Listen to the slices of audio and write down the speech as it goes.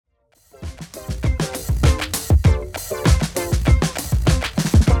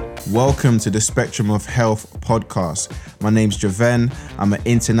Welcome to the Spectrum of Health podcast. My name's Javen. I'm an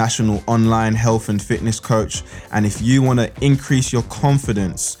international online health and fitness coach. And if you want to increase your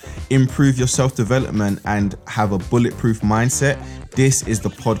confidence, improve your self-development, and have a bulletproof mindset, this is the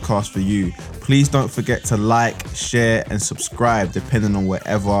podcast for you. Please don't forget to like, share, and subscribe depending on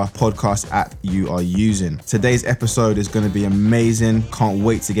whatever podcast app you are using. Today's episode is going to be amazing. Can't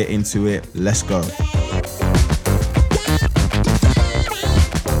wait to get into it. Let's go.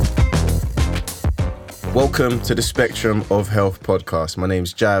 Welcome to the Spectrum of Health podcast. My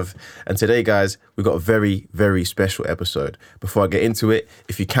name's Jav, and today, guys, we've got a very, very special episode. Before I get into it,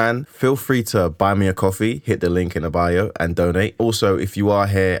 if you can, feel free to buy me a coffee, hit the link in the bio and donate. Also, if you are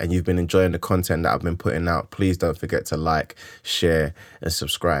here and you've been enjoying the content that I've been putting out, please don't forget to like, share, and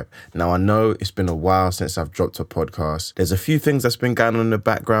subscribe. Now, I know it's been a while since I've dropped a podcast. There's a few things that's been going on in the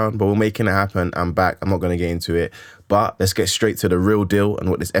background, but we're making it happen. I'm back. I'm not going to get into it. But let's get straight to the real deal and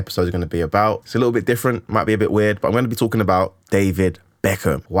what this episode is going to be about. It's a little bit different, might be a bit weird, but I'm going to be talking about David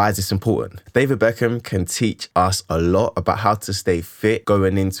Beckham. Why is this important? David Beckham can teach us a lot about how to stay fit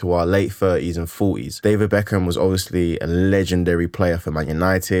going into our late 30s and 40s. David Beckham was obviously a legendary player for Man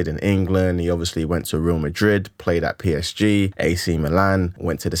United in England. He obviously went to Real Madrid, played at PSG, AC Milan,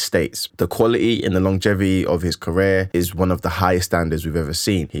 went to the States. The quality and the longevity of his career is one of the highest standards we've ever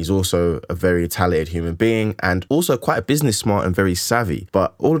seen. He's also a very talented human being and also quite business smart and very savvy.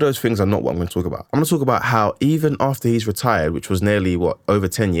 But all of those things are not what I'm going to talk about. I'm going to talk about how even after he's retired, which was nearly over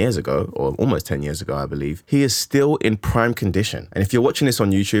 10 years ago, or almost 10 years ago, I believe, he is still in prime condition. And if you're watching this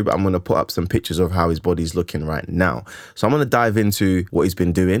on YouTube, I'm going to put up some pictures of how his body's looking right now. So I'm going to dive into what he's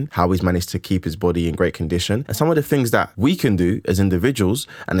been doing, how he's managed to keep his body in great condition, and some of the things that we can do as individuals,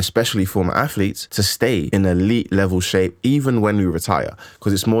 and especially former athletes, to stay in elite level shape even when we retire,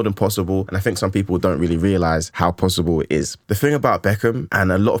 because it's more than possible. And I think some people don't really realize how possible it is. The thing about Beckham,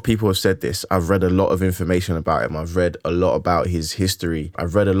 and a lot of people have said this, I've read a lot of information about him. I've read a lot about his history.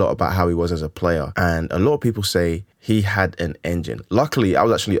 I've read a lot about how he was as a player, and a lot of people say he had an engine. Luckily, I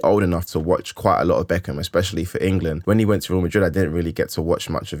was actually old enough to watch quite a lot of Beckham, especially for England. When he went to Real Madrid, I didn't really get to watch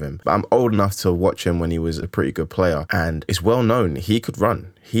much of him, but I'm old enough to watch him when he was a pretty good player, and it's well known he could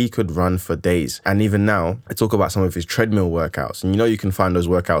run. He could run for days. And even now, I talk about some of his treadmill workouts. And you can find those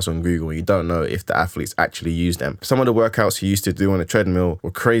workouts on Google. You don't know if the athletes actually use them. Some of the workouts he used to do on a treadmill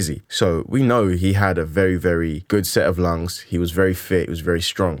were crazy. So we know he had a very, very good set of lungs. He was very fit. He was very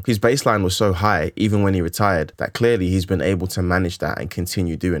strong. His baseline was so high, even when he retired, that clearly he's been able to manage that and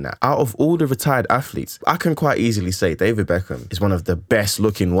continue doing that. Out of all the retired athletes, I can quite easily say David Beckham is one of the best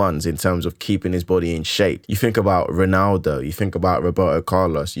looking ones in terms of keeping his body in shape. You think about Ronaldo, you think about Roberto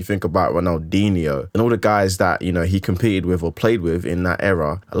Carlos, you think about Ronaldinho, and all the guys that, he competed with or played with in that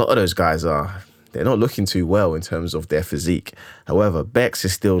era. A lot of those guys they're not looking too well in terms of their physique. However, Becks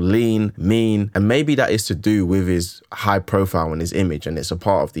is still lean, mean, and maybe that is to do with his high profile and his image, and it's a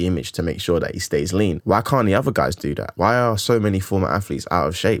part of the image to make sure that he stays lean. Why can't the other guys do that? Why are so many former athletes out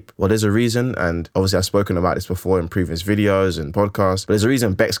of shape? Well, there's a reason, and obviously I've spoken about this before in previous videos and podcasts, but there's a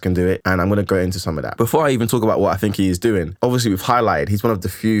reason Becks can do it, and I'm going to go into some of that. Before I even talk about what I think he is doing, obviously we've highlighted he's one of the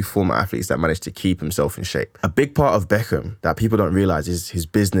few former athletes that managed to keep himself in shape. A big part of Beckham that people don't realize is his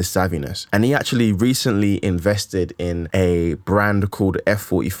business savviness, and he actually recently invested in a brand called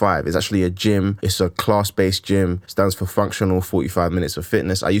F45. It's actually a gym. It's a class-based gym. It stands for Functional 45 Minutes of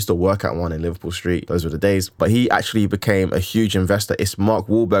Fitness. I used to work at one in Liverpool Street. Those were the days. But he actually became a huge investor. It's Mark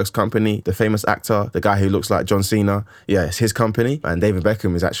Wahlberg's company, the famous actor, the guy who looks like John Cena. Yeah, it's his company. And David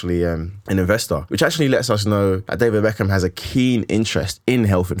Beckham is actually an investor, which actually lets us know that David Beckham has a keen interest in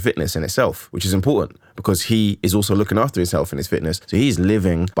health and fitness in itself, which is important because he is also looking after his health and his fitness. So he's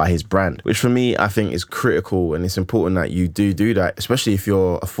living by his brand, which for me, I think is critical, and it's important that you do that, especially if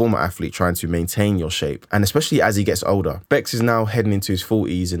you're a former athlete trying to maintain your shape, and especially as he gets older. Becks is now heading into his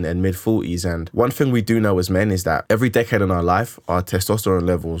 40s and mid 40s, and one thing we do know as men is that every decade in our life, our testosterone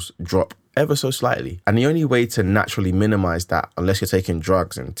levels drop ever so slightly. And the only way to naturally minimize that, unless you're taking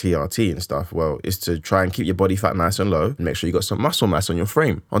drugs and TRT and stuff, is to try and keep your body fat nice and low and make sure you got some muscle mass on your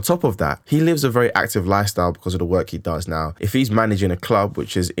frame. On top of that, he lives a very active lifestyle because of the work he does now. If he's managing a club,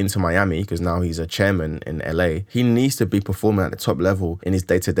 which is Inter Miami, because now he's a chairman in LA, he needs to be performing at the top level in his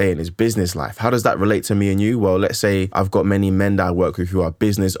day-to-day, in his business life. How does that relate to me and you? Well, let's say I've got many men that I work with who are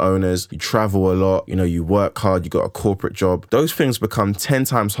business owners. You travel a lot, you work hard, you got a corporate job. Those things become 10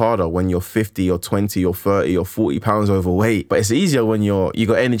 times harder when you're you're 50 or 20 or 30 or 40 pounds overweight. But it's easier when you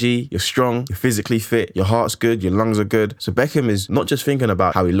got energy, you're strong, you're physically fit, your heart's good, your lungs are good. So Beckham is not just thinking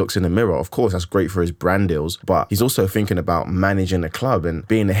about how he looks in the mirror. Of course, that's great for his brand deals, but he's also thinking about managing a club and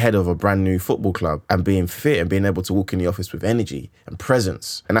being the head of a brand new football club and being fit and being able to walk in the office with energy and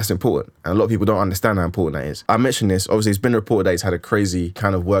presence. And that's important. And a lot of people don't understand how important that is. I mentioned this, obviously it's been reported that he's had a crazy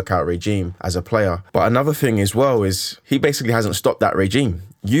kind of workout regime as a player. But another thing as well is he basically hasn't stopped that regime.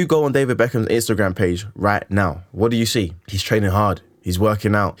 You go on David Beckham's Instagram page right now. What do you see? He's training hard. He's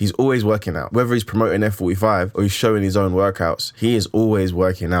working out. He's always working out. Whether he's promoting F45 or he's showing his own workouts, he is always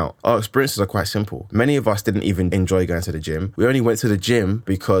working out. Our experiences are quite simple. Many of us didn't even enjoy going to the gym. We only went to the gym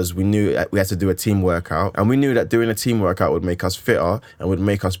because we knew that we had to do a team workout, and we knew that doing a team workout would make us fitter and would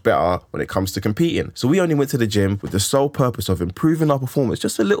make us better when it comes to competing. So we only went to the gym with the sole purpose of improving our performance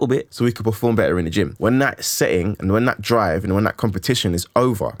just a little bit so we could perform better in the gym. When that setting and when that drive and when that competition is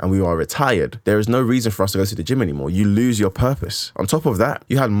over and we are retired, there is no reason for us to go to the gym anymore. You lose your purpose. On top of that,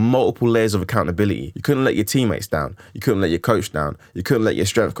 you had multiple layers of accountability. You couldn't let your teammates down. You couldn't let your coach down. You couldn't let your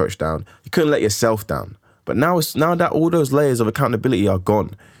strength coach down. You couldn't let yourself down. But now that all those layers of accountability are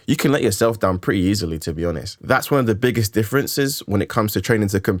gone, you can let yourself down pretty easily, to be honest. That's one of the biggest differences when it comes to training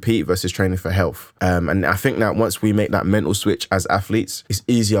to compete versus training for health. And I think that once we make that mental switch as athletes, it's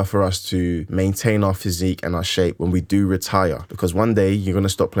easier for us to maintain our physique and our shape when we do retire. Because one day you're going to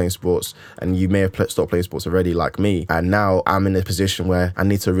stop playing sports, and you may have stopped playing sports already like me. And now I'm in a position where I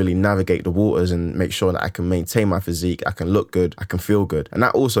need to really navigate the waters and make sure that I can maintain my physique, I can look good, I can feel good. And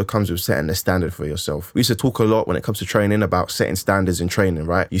that also comes with setting the standard for yourself. We used to talk a lot when it comes to training about setting standards in training,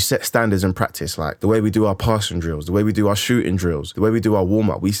 right? You set standards in practice, like the way we do our passing drills, the way we do our shooting drills, the way we do our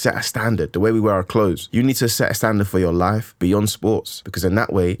warm-up. We set a standard, the way we wear our clothes. You need to set a standard for your life beyond sports, because in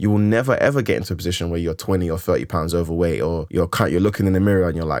that way, you will never ever get into a position where you're 20 or 30 pounds overweight, or you're looking in the mirror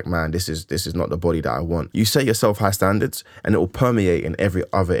and you're like, man, this is not the body that I want. You set yourself high standards and it will permeate in every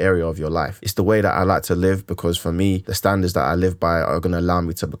other area of your life. It's the way that I like to live, because for me, the standards that I live by are going to allow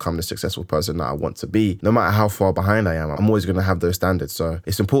me to become the successful person that I want to be. No matter how far behind I am, I'm always going to have those standards. So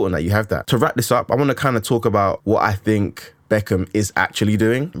it's important that you have that. To wrap this up, I want to kind of talk about what I think Beckham is actually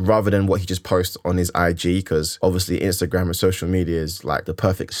doing rather than what he just posts on his IG, because obviously Instagram and social media is like the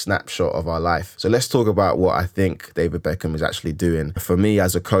perfect snapshot of our life. So let's talk about what I think David Beckham is actually doing. For me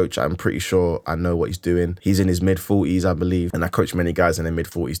as a coach, I'm pretty sure I know what he's doing. He's in his mid-40s, I believe, and I coach many guys in their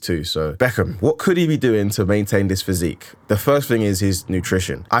mid-40s too. So Beckham, what could he be doing to maintain this physique? The first thing is his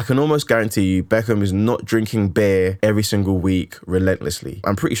nutrition. I can almost guarantee you Beckham is not drinking beer every single week relentlessly.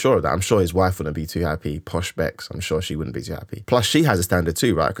 I'm pretty sure of that. I'm sure his wife wouldn't be too happy. Posh Becks, I'm sure she wouldn't be too happy. Plus, she has a standard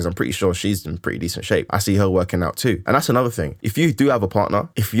too, right? Because I'm pretty sure she's in pretty decent shape. I see her working out too. And that's another thing. If you do have a partner,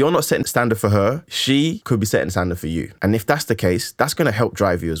 if you're not setting the standard for her, she could be setting the standard for you. And if that's the case, that's going to help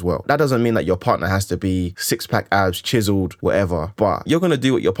drive you as well. That doesn't mean that your partner has to be six-pack abs, chiseled, whatever. But you're going to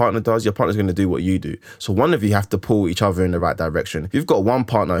do what your partner does. Your partner's going to do what you do. So one of you have to pull each other in the right direction. If you've got one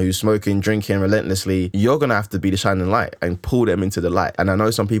partner who's smoking, drinking relentlessly, you're going to have to be the shining light and pull them into the light. And I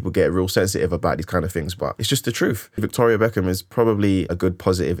know some people get real sensitive about these kind of things, but it's just the truth. Victoria Beckham is probably a good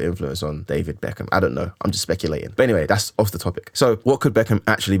positive influence on David Beckham. I don't know. I'm just speculating. But anyway, that's off the topic. So what could Beckham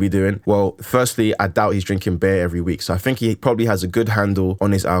actually be doing? Well, firstly, I doubt he's drinking beer every week. So I think he probably has a good handle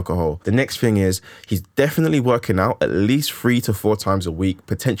on his alcohol. The next thing is he's definitely working out at least 3 to 4 times a week,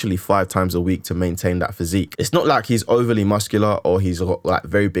 potentially 5 times a week to maintain that physique. It's not like he's overly muscular or he's got like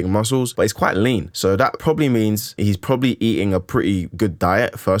very big muscles, but he's quite lean. So that probably means he's probably eating a pretty good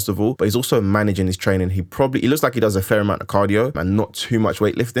diet, first of all, but he's also managing his training. He looks like he does a fair amount of cardio and not too much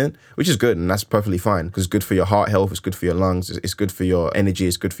weightlifting, which is good, and that's perfectly fine because it's good for your heart health, it's good for your lungs, it's good for your energy,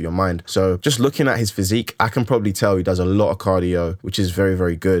 it's good for your mind. So just looking at his physique, I can probably tell he does a lot of cardio, which is very,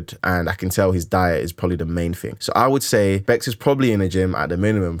 very good, and I can tell his diet is probably the main thing. So I would say Becks is probably in the gym at the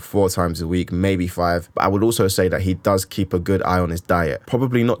minimum 4 times a week, maybe 5, but I would also say that he does keep a good eye on his diet.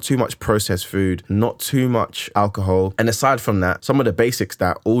 Probably not too much processed food, not too much alcohol, and aside from that, some of the basics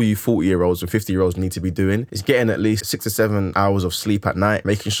that all you 40-year-olds and 50-year-olds need to be doing is getting at least 6 to 7 hours of sleep at night,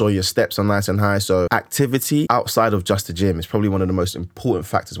 making sure your steps are nice and high. So activity outside of just the gym is probably one of the most important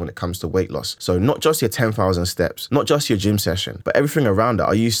factors when it comes to weight loss. So not just your 10,000 steps, not just your gym session, but everything around it.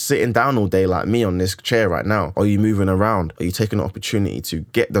 Are you sitting down all day like me on this chair right now? Are you moving around? Are you taking an opportunity to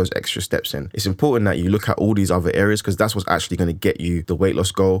get those extra steps in? It's important that you look at all these other areas because that's what's actually going to get you the weight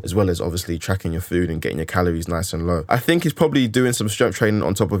loss goal, as well as obviously tracking your food and getting your calories nice and low. I think he's probably doing some strength training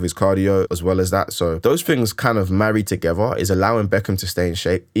on top of his cardio as well as that. So those things kind of married together is allowing Beckham to stay in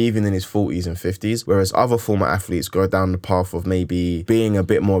shape even in his 40s and 50s, whereas other former athletes go down the path of maybe being a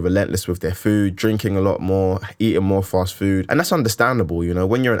bit more relentless with their food, drinking a lot more, eating more fast food. And that's understandable, you know.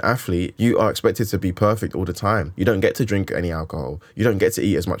 When you're an athlete, you are expected to be perfect all the time. You don't get to drink any alcohol. You don't get to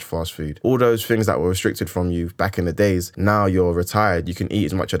eat as much fast food. All those things that were restricted from you back in the days, now you're retired, you can eat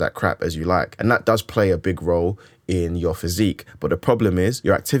as much of that crap as you like. And that does play a big role in your physique. But the problem is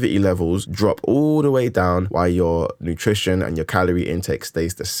your activity levels drop all the way down while your nutrition and your calorie intake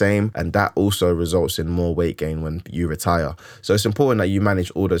stays the same. And that also results in more weight gain when you retire. So it's important that you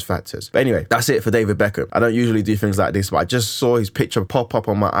manage all those factors. But anyway, that's it for David Beckham. I don't usually do things like this, but I just saw his picture pop up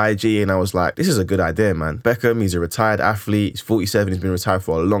on my IG and I was like, this is a good idea, man. Beckham, he's a retired athlete. He's 47. He's been retired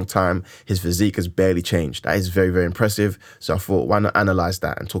for a long time. His physique has barely changed. That is very, very impressive. So I thought, why not analyze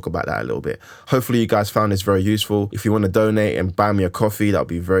that and talk about that a little bit? Hopefully you guys found this very useful. If you want to donate and buy me a coffee, that would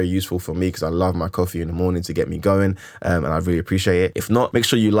be very useful for me because I love my coffee in the morning to get me going, and I really appreciate it. If not, make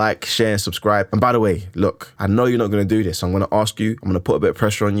sure you like, share, and subscribe. And by the way, look, I know you're not going to do this, so I'm going to ask you, I'm going to put a bit of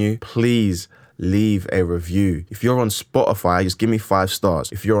pressure on you. Please leave a review. If you're on Spotify, just give me 5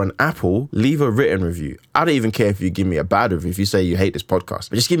 stars. If you're on Apple, leave a written review. I don't even care if you give me a bad review, if you say you hate this podcast,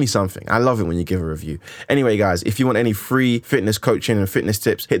 but just give me something. I love it when you give a review. Anyway, guys, if you want any free fitness coaching and fitness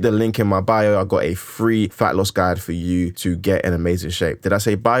tips, hit the link in my bio. I got a free fat loss guide for you to get in amazing shape. Did I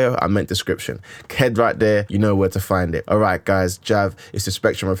say bio? I meant description. Head right there. You know where to find it. All right, guys, Jav, it's the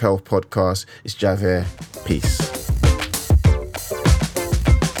Spectrum of Health podcast. It's Jav here. Peace.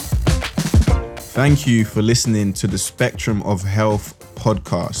 Thank you for listening to the Spectrum of Health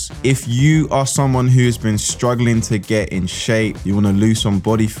podcast. If you are someone who has been struggling to get in shape, you want to lose some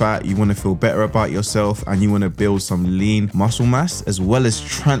body fat, you want to feel better about yourself, and you want to build some lean muscle mass, as well as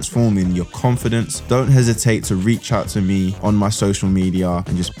transforming your confidence, don't hesitate to reach out to me on my social media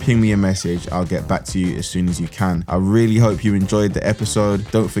and just ping me a message. I'll get back to you as soon as you can. I really hope you enjoyed the episode.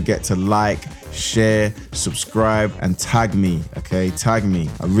 Don't forget to like, share, subscribe, and tag me, okay? Tag me.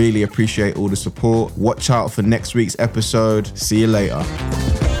 I really appreciate all the support. Watch out for next week's episode. See you later.